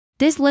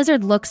This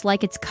lizard looks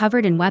like it's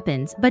covered in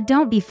weapons, but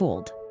don't be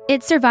fooled.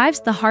 It survives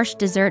the harsh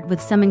desert with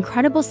some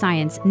incredible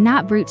science,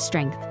 not brute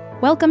strength.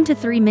 Welcome to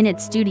 3-Minute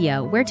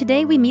Studio, where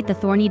today we meet the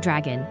Thorny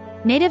Dragon.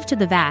 Native to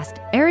the vast,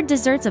 arid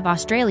deserts of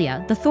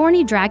Australia, the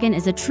Thorny Dragon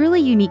is a truly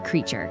unique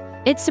creature.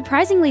 It's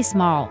surprisingly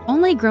small,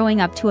 only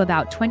growing up to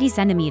about 20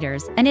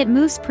 centimeters, and it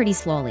moves pretty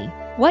slowly.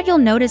 What you'll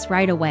notice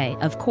right away,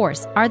 of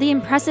course, are the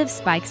impressive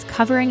spikes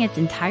covering its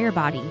entire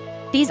body.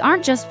 These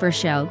aren't just for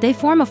show, they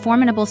form a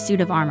formidable suit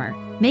of armor,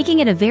 making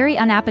it a very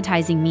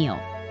unappetizing meal.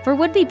 For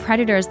would-be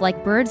predators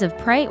like birds of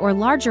prey or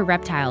larger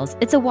reptiles,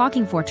 it's a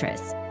walking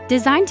fortress,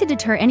 designed to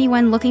deter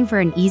anyone looking for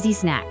an easy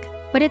snack.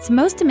 But its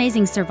most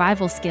amazing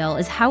survival skill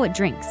is how it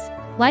drinks.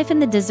 Life in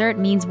the desert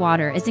means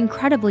water is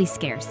incredibly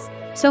scarce.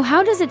 So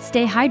how does it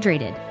stay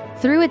hydrated?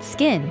 Through its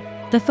skin.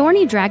 The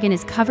Thorny Dragon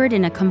is covered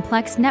in a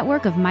complex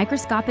network of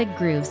microscopic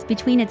grooves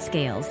between its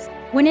scales.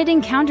 When it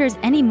encounters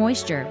any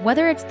moisture,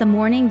 whether it's the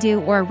morning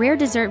dew or a rare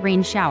desert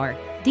rain shower,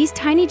 these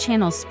tiny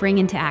channels spring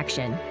into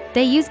action.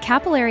 They use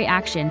capillary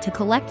action to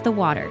collect the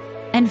water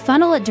and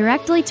funnel it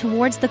directly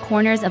towards the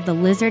corners of the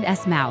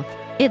lizard's mouth.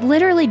 It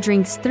literally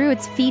drinks through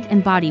its feet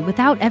and body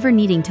without ever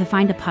needing to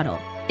find a puddle.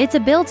 It's a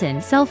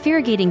built-in,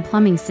 self-irrigating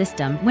plumbing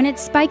system when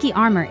its spiky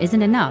armor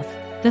isn't enough.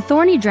 The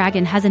Thorny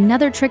Dragon has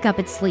another trick up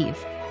its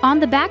sleeve. On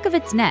the back of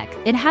its neck,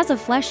 it has a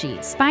fleshy,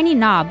 spiny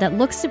knob that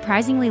looks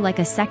surprisingly like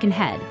a second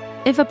head.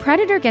 If a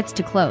predator gets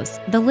too close,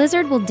 the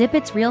lizard will dip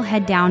its real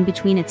head down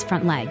between its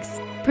front legs.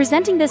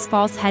 Presenting this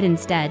false head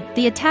instead,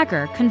 the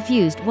attacker,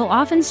 confused, will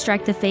often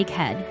strike the fake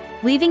head,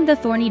 leaving the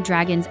Thorny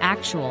Dragon's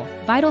actual,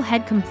 vital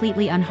head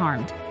completely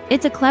unharmed.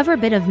 It's a clever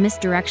bit of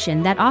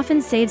misdirection that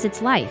often saves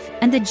its life,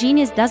 and the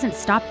genius doesn't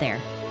stop there.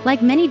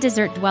 Like many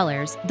desert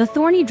dwellers, the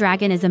Thorny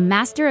Dragon is a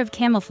master of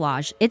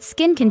camouflage. Its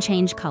skin can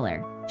change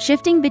color,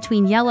 shifting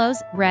between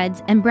yellows,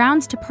 reds, and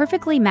browns to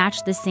perfectly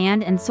match the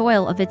sand and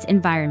soil of its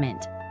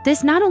environment.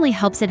 This not only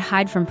helps it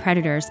hide from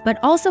predators but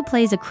also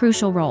plays a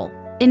crucial role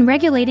in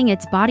regulating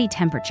its body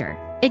temperature.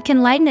 It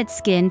can lighten its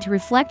skin to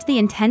reflect the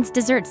intense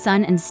desert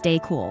sun and stay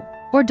cool,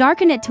 or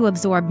darken it to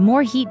absorb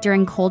more heat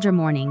during colder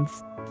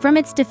mornings. From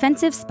its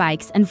defensive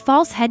spikes and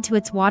false head to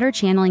its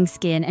water-channeling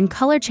skin and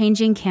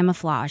color-changing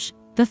camouflage,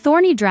 the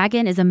Thorny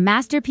Dragon is a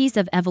masterpiece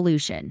of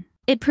evolution.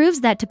 It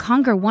proves that to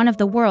conquer one of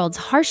the world's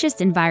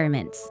harshest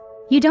environments,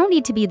 you don't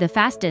need to be the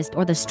fastest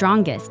or the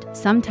strongest.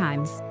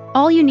 Sometimes,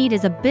 all you need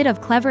is a bit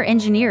of clever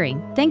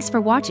engineering. Thanks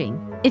for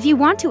watching. If you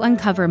want to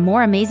uncover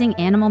more amazing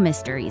animal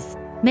mysteries,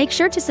 make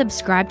sure to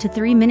subscribe to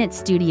 3-Minute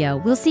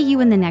Studio. We'll see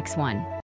you in the next one.